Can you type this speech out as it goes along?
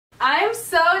I'm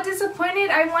so disappointed.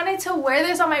 I wanted to wear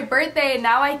this on my birthday and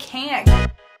now I can't.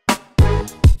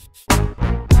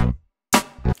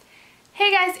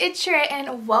 Hey guys, it's Shein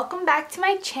and welcome back to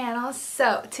my channel.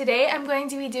 So today I'm going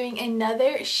to be doing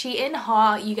another Shein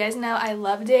haul. You guys know I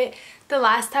loved it the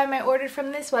last time I ordered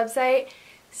from this website.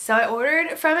 So I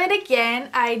ordered from it again.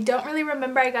 I don't really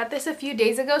remember. I got this a few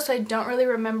days ago, so I don't really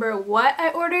remember what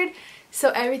I ordered. So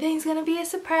everything's gonna be a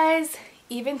surprise,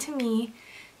 even to me.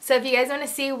 So if you guys want to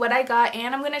see what I got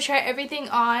and I'm going to try everything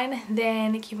on,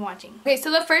 then keep watching. Okay,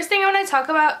 so the first thing I want to talk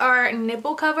about are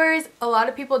nipple covers. A lot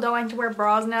of people don't like to wear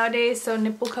bras nowadays, so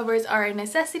nipple covers are a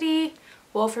necessity.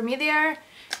 Well, for me they are.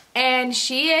 And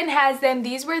Shein has them.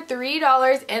 These were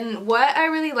 $3, and what I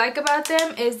really like about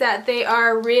them is that they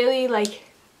are really like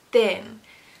thin.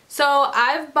 So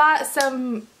I've bought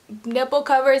some nipple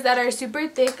covers that are super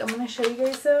thick. I'm going to show you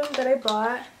guys some that I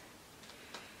bought.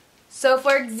 So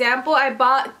for example, I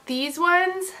bought these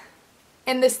ones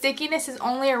and the stickiness is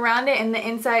only around it and the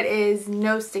inside is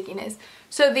no stickiness.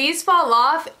 So these fall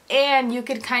off and you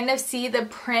could kind of see the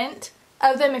print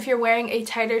of them if you're wearing a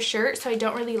tighter shirt, so I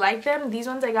don't really like them. These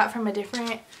ones I got from a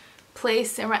different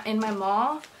place in my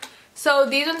mall. So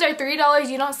these ones are $3.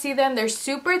 You don't see them. They're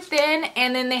super thin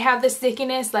and then they have the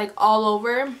stickiness like all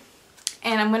over.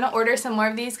 And I'm going to order some more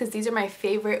of these because these are my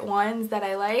favorite ones that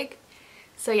I like.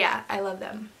 So yeah, I love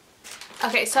them.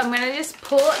 Okay, so I'm going to just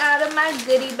pull out of my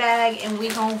goodie bag and we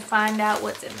going to find out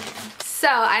what's in there. So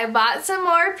I bought some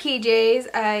more PJs.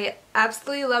 I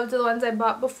absolutely loved the ones I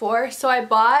bought before. So I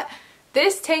bought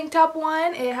this tank top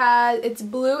one. It's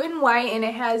blue and white and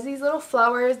it has these little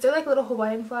flowers. They're like little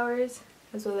Hawaiian flowers.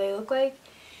 That's what they look like.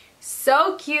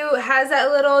 So cute. It has that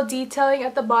little detailing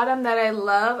at the bottom that I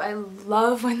love. I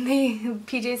love when the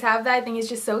PJs have that. I think it's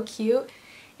just so cute.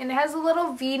 And it has a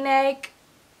little V-neck.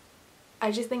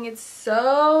 I just think it's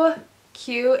so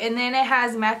cute. And then it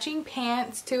has matching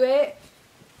pants to it.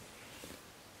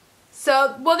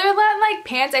 So, well, they're not like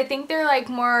pants. I think they're like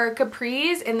more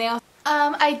capris. And they also,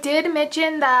 I did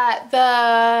mention that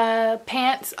the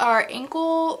pants are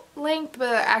ankle length,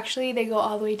 but actually they go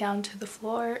all the way down to the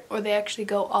floor. Or they actually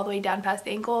go all the way down past the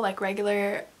ankle, like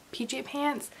regular PJ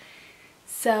pants.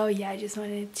 So yeah, I just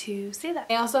wanted to say that.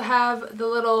 They also have the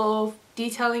little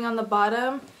detailing on the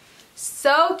bottom.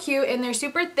 So cute, and they're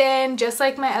super thin just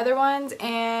like my other ones,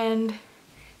 and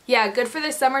yeah, good for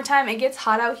the summertime. It gets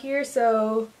hot out here,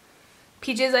 so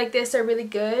PJs like this are really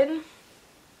good.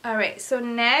 Alright, so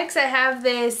next I have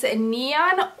this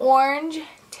neon orange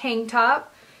tank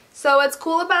top. So what's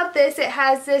cool about this, it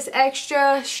has this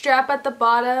extra strap at the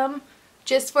bottom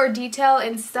just for detail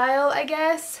and style, I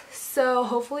guess. So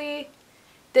hopefully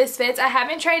this fits. I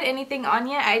haven't tried anything on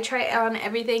yet. I try on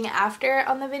everything after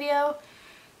on the video.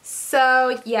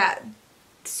 So yeah,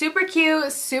 super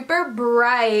cute, super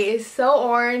bright, so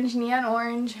orange, neon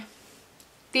orange.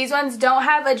 These ones don't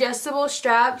have adjustable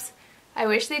straps. I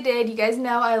wish they did. You guys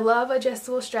know I love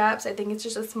adjustable straps. I think it's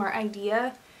just a smart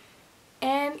idea.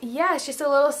 And yeah, it's just a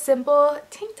little simple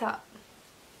tank top.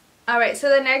 Alright,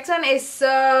 so the next one is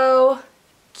so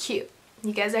cute.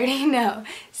 You guys already know.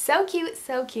 So cute,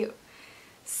 so cute.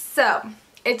 So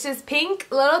it's this pink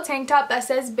little tank top that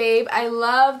says Babe. I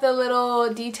love the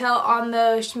little detail on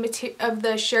the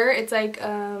shirt. It's like,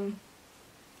 how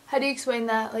do you explain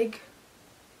that? Like,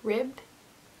 ribbed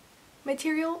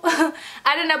material?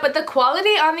 I don't know, but the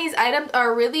quality on these items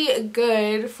are really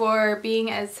good for being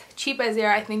as cheap as they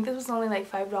are. I think this was only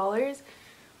like $5.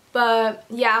 But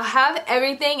yeah, I'll have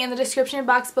everything in the description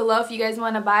box below if you guys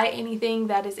want to buy anything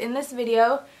that is in this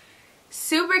video.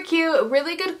 Super cute,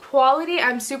 really good quality.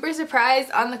 I'm super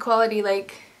surprised on the quality,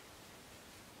 like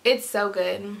it's so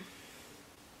good.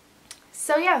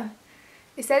 So yeah,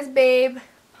 it says Babe,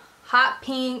 hot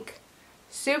pink,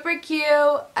 super cute.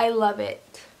 I love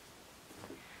it.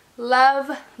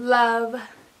 Love, love,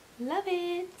 love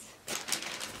it.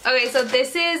 Okay, so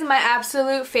this is my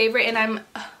absolute favorite and I'm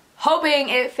hoping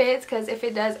it fits, because if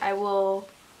it does I will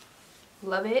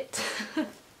love it.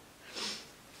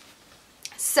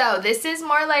 So this is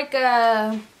more like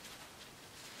a,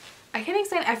 I can't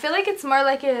explain, I feel like it's more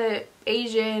like an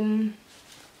Asian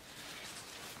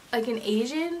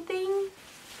thing,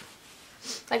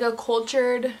 like a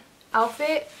cultured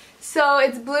outfit. So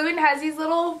it's blue and has these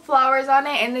little flowers on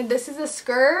it, and then this is a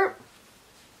skirt.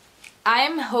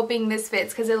 I'm hoping this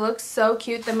fits because it looks so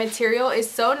cute. The material is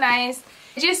so nice.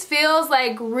 It just feels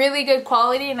like really good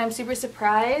quality and I'm super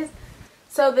surprised.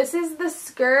 So this is the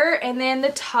skirt, and then the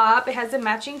top, it has a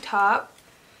matching top.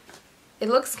 It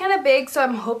looks kind of big, so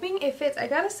I'm hoping it fits. I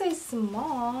gotta say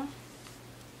small.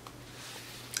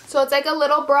 So it's like a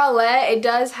little bralette. It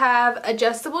does have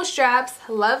adjustable straps.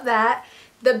 Love that.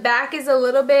 The back is a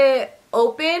little bit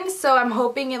open, so I'm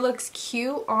hoping it looks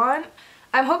cute on.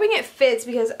 I'm hoping it fits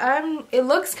because it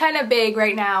looks kind of big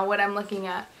right now what I'm looking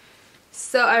at.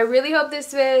 So I really hope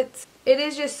this fits. It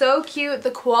is just so cute.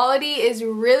 The quality is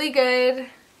really good.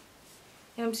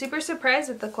 And I'm super surprised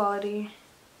with the quality.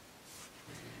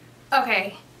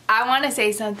 Okay, I want to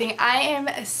say something. I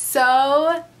am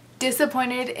so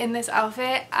disappointed in this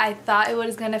outfit. I thought it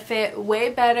was going to fit way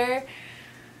better.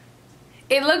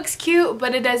 It looks cute,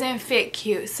 but it doesn't fit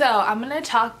cute. So I'm going to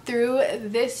talk through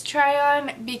this try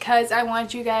on because I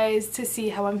want you guys to see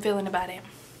how I'm feeling about it.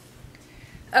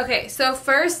 Okay, so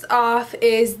first off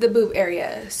is the boob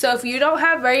area. So if you don't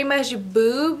have very much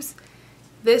boobs,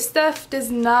 this stuff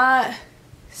does not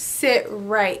sit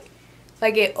right.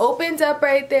 Like, it opens up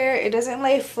right there. It doesn't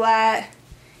lay flat.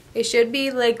 It should be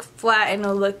like flat and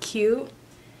it'll look cute.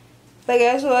 But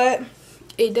guess what?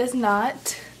 It does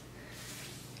not.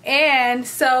 And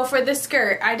so for the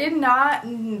skirt, I did not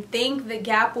think the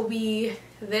gap will be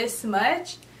this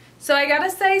much. So I got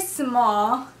a size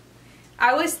small.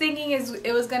 I was thinking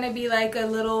it was going to be like a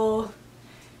little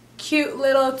cute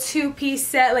little two-piece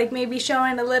set, like maybe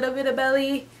showing a little bit of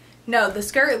belly. No, the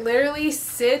skirt literally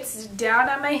sits down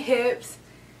at my hips.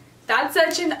 That's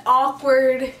such an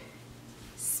awkward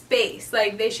space.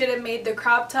 Like, they should have made the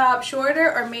crop top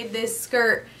shorter or made this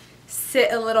skirt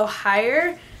sit a little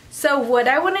higher. So what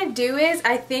I want to do is,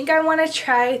 I think I want to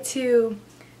try to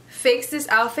fix this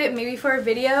outfit maybe for a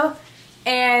video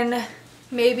and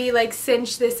maybe like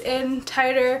cinch this in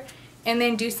tighter and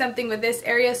then do something with this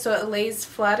area so it lays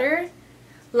flatter.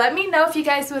 Let me know if you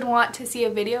guys would want to see a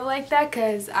video like that,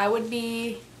 because I would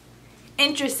be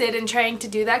interested in trying to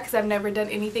do that because I've never done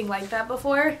anything like that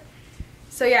before.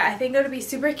 So yeah, I think it would be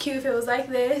super cute if it was like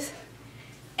this.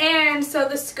 And so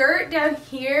the skirt down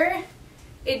here,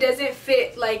 it doesn't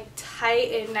fit like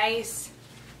tight and nice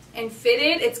and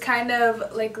fitted. It's kind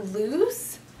of like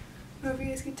loose. I don't know if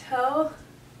you guys can tell.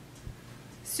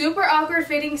 Super awkward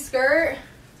fitting skirt.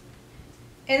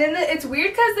 And then it's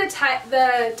weird because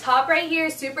the top right here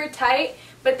is super tight,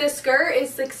 but the skirt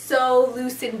is like so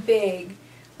loose and big.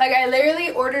 Like, I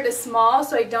literally ordered a small,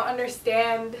 so I don't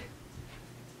understand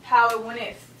how it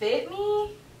wouldn't fit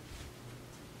me.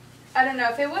 I don't know,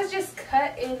 if it was just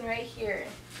cut in right here,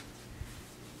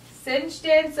 cinched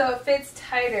in so it fits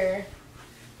tighter,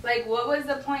 like, what was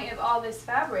the point of all this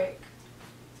fabric?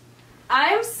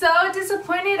 I'm so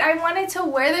disappointed. I wanted to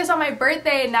wear this on my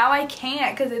birthday and now I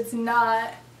can't because it's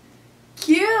not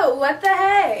cute. What the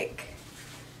heck?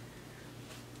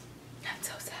 I'm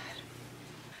so sad.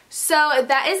 So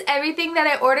that is everything that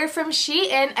I ordered from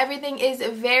Shein. Everything is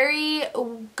very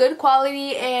good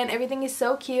quality and everything is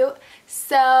so cute.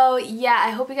 So yeah,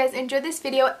 I hope you guys enjoyed this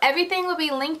video. Everything will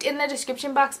be linked in the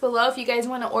description box below if you guys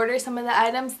want to order some of the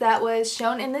items that was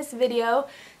shown in this video.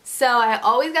 So I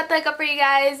always got that up for you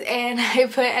guys, and I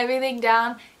put everything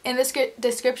down in the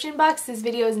description box. This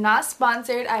video is not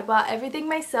sponsored. I bought everything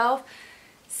myself.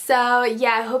 So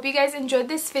yeah, I hope you guys enjoyed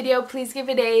this video. Please give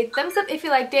it a thumbs up if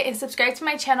you liked it and subscribe to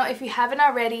my channel if you haven't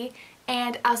already.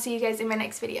 And I'll see you guys in my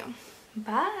next video.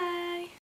 Bye!